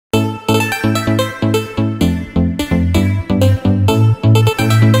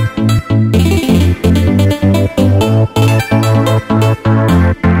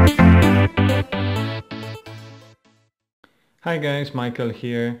Hi guys, Michael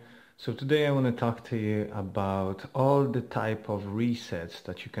here. So today I want to talk to you about all the type of resets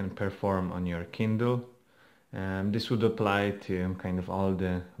that you can perform on your Kindle. This would apply to kind of all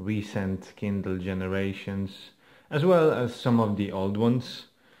the recent Kindle generations as well as some of the old ones.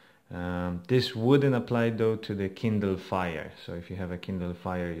 This wouldn't apply though to the Kindle Fire. So if you have a Kindle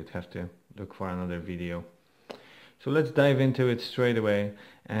Fire, you'd have to look for another video. So let's dive into it straight away.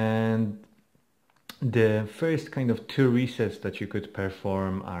 And the first kind of two resets that you could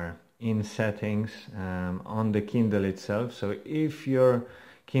perform are in settings on the Kindle itself. So if your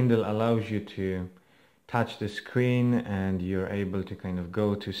Kindle allows you to touch the screen and you're able to kind of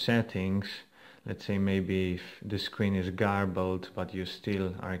go to settings, let's say maybe if the screen is garbled but you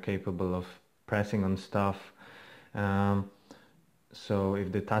still are capable of pressing on stuff. So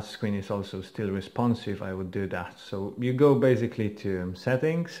if the touch screen is also still responsive, I would do that. So you go basically to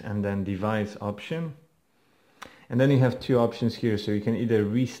settings and then device option. And then you have two options here. So you can either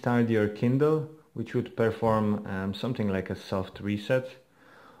restart your Kindle, which would perform something like a soft reset,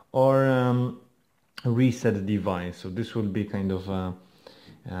 or reset the device. So this would be kind of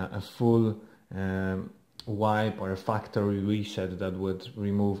a full wipe or a factory reset that would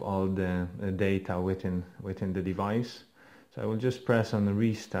remove all the data within the device. So I will just press on the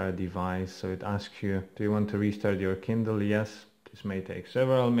restart device. So it asks you, do you want to restart your Kindle? Yes, this may take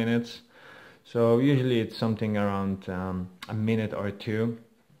several minutes. So usually it's something around a minute or two.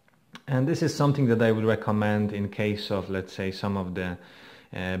 And this is something that I would recommend in case of, let's say, some of the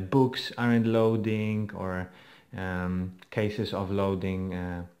books aren't loading, or cases of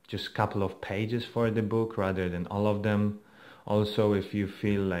loading just a couple of pages for the book rather than all of them. Also, if you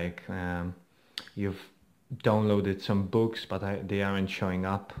feel like you've downloaded some books but they aren't showing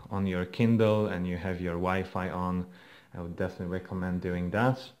up on your Kindle and you have your Wi-Fi on, I would definitely recommend doing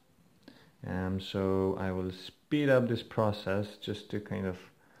that. So I will speed up this process just to kind of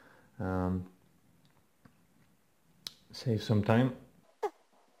save some time.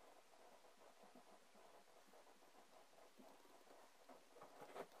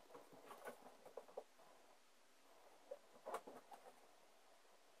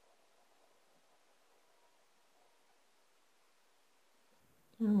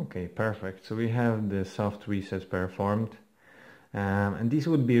 Okay, perfect. So we have the soft resets performed, and these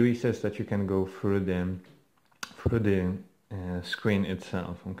would be resets that you can go through the screen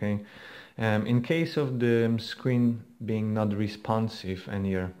itself. Okay, in case of the screen being not responsive and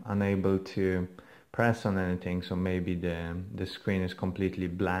you're unable to press on anything, so maybe the screen is completely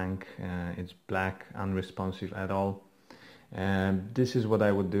blank, it's black, unresponsive at all. This is what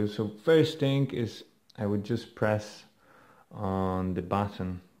I would do. So first thing is I would just press on the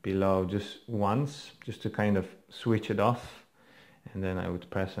button below just once, just to kind of switch it off, and then I would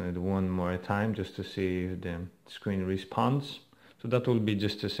press on it one more time just to see if the screen responds. So that will be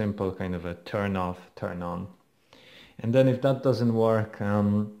just a simple kind of a turn off, turn on. And then if that doesn't work,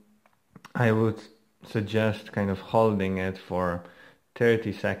 I would suggest kind of holding it for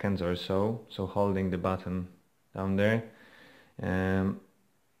 30 seconds or so, so holding the button down there,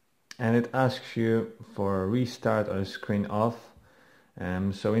 and it asks you for restart or screen off.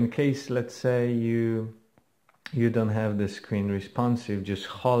 So in case, let's say you don't have the screen responsive, just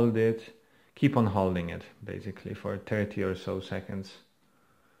hold it, keep on holding it basically for 30 or so seconds.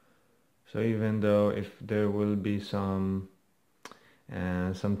 So even though if there will be some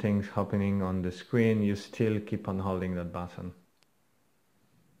things happening on the screen, you still keep on holding that button.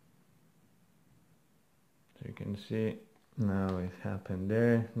 So you can see now it happened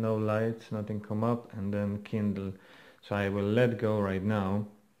there, no lights, nothing come up, and then Kindle. So I will let go right now,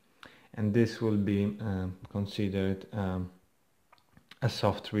 and this will be considered a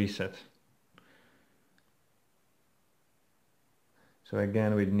soft reset. So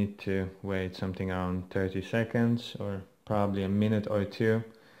again, we need to wait something around 30 seconds or probably a minute or two,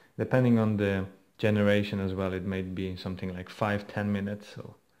 depending on the generation as well. It might be something like 5-10 minutes,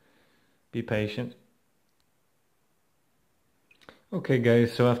 so be patient. Okay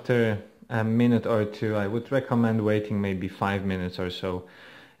guys, so after a minute or two, I would recommend waiting maybe 5 minutes or so.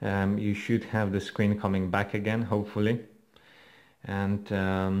 You should have the screen coming back again, hopefully. And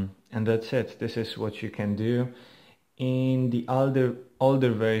that's it. This is what you can do. In the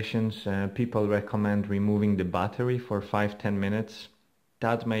older versions, people recommend removing the battery for 5-10 minutes.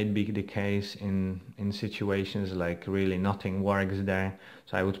 That might be the case in situations like really nothing works there.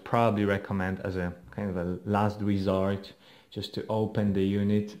 So I would probably recommend, as a kind of a last resort, just to open the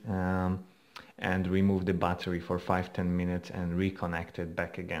unit and remove the battery for 5-10 minutes and reconnect it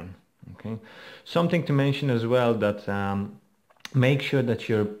back again. Okay. Something to mention as well, that make sure that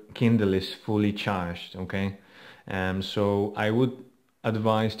your Kindle is fully charged. Okay. So I would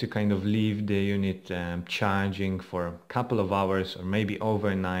advise to kind of leave the unit charging for a couple of hours or maybe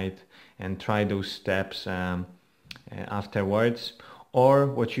overnight and try those steps afterwards. Or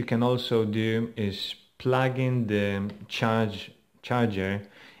what you can also do is plug in the charger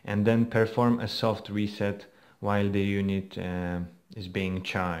and then perform a soft reset while the unit is being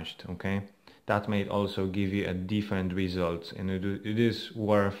charged. Okay, that may also give you a different result, and it is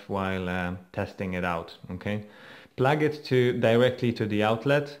worthwhile testing it out. Okay, plug it directly to the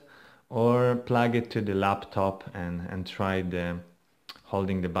outlet or plug it to the laptop and try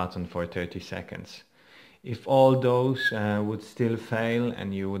holding the button for 30 seconds. If all those would still fail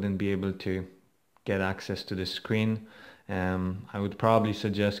and you wouldn't be able to get access to the screen, I would probably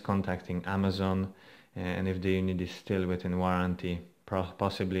suggest contacting Amazon, and if the unit is still within warranty,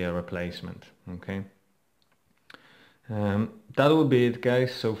 possibly a replacement. Okay, that will be it,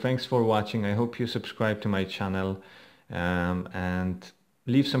 guys. So thanks for watching. I hope you subscribe to my channel, and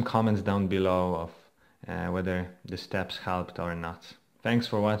leave some comments down below of whether the steps helped or not. Thanks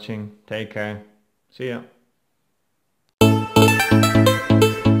for watching. Take care. See ya.